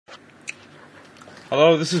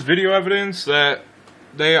Hello, this is video evidence that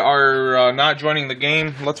they are not joining the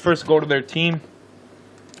game. Let's first go to their team.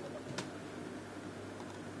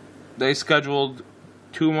 They scheduled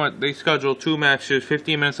two matches,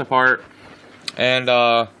 15 minutes apart, and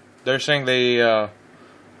they're saying they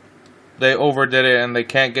overdid it and they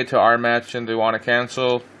can't get to our match and they want to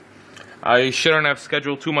cancel. I shouldn't have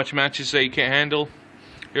scheduled too much matches that you can't handle.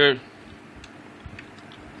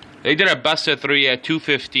 They did a best of 3 at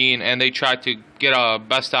 2:15, and they tried to get a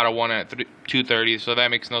best out of 1 at 2:30, so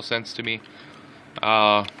that makes no sense to me. So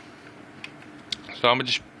I'm gonna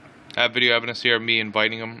just have video evidence here of me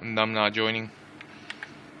inviting them and them not joining.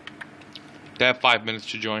 They have 5 minutes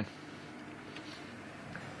to join.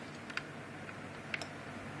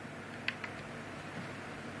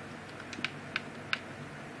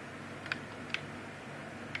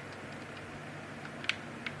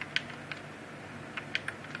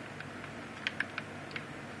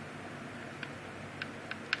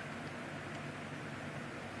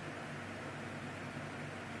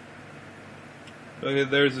 Okay,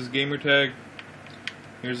 there's his gamer tag.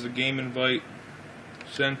 Here's the game invite.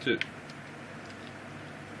 Sent it.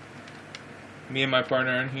 Me and my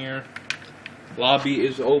partner are in here. Lobby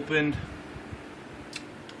is opened.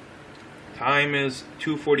 Time is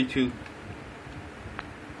 2:42.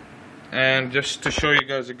 And just to show you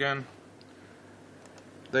guys again,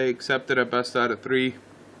 they accepted a best out of 3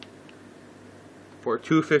 for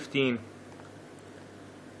 2:15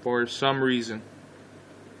 for some reason.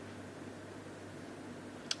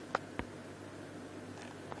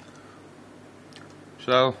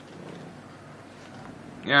 So,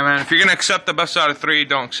 yeah, man, if you're going to accept the best out of 3,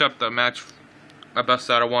 don't accept the match a best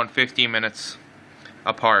out of 1 15 minutes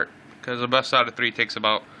apart. Because the best out of 3 takes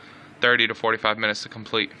about 30 to 45 minutes to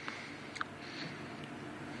complete.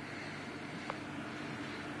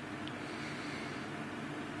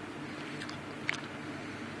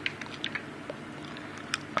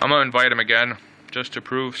 I'm going to invite him again, just to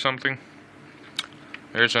prove something.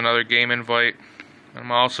 There's another game invite. I'm going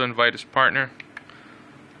to also invite his partner.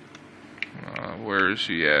 Where is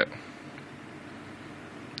he at?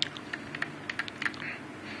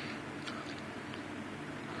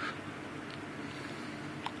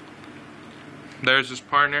 There's his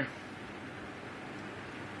partner.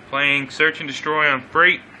 Playing Search and Destroy on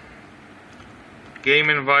Freight. Game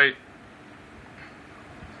invite.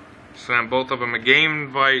 Send both of them a game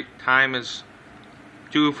invite. Time is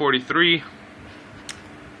 2:43.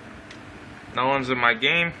 No one's in my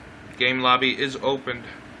game. Game lobby is opened.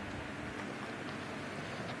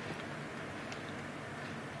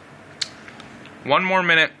 One more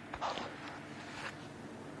minute.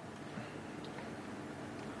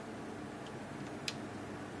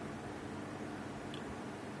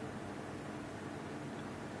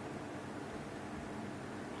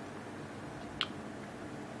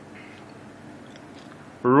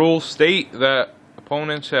 Rules state that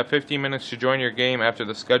opponents have 15 minutes to join your game after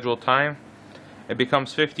the scheduled time. It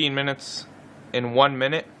becomes 15 minutes in 1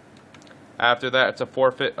 minute. After that, it's a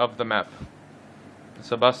forfeit of the map.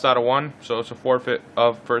 It's a best out of 1, so it's a forfeit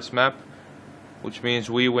of first map, which means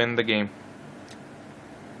we win the game.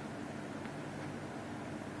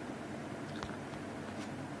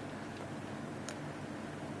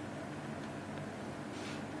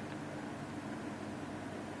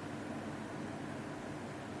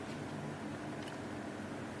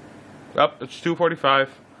 Yep, it's 2:45.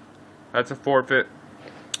 That's a forfeit.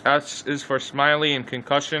 S is for Smiley and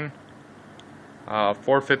Concussion.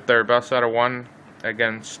 Forfeit their best out of 1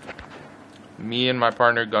 against me and my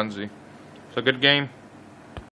partner Gunzy. So good game.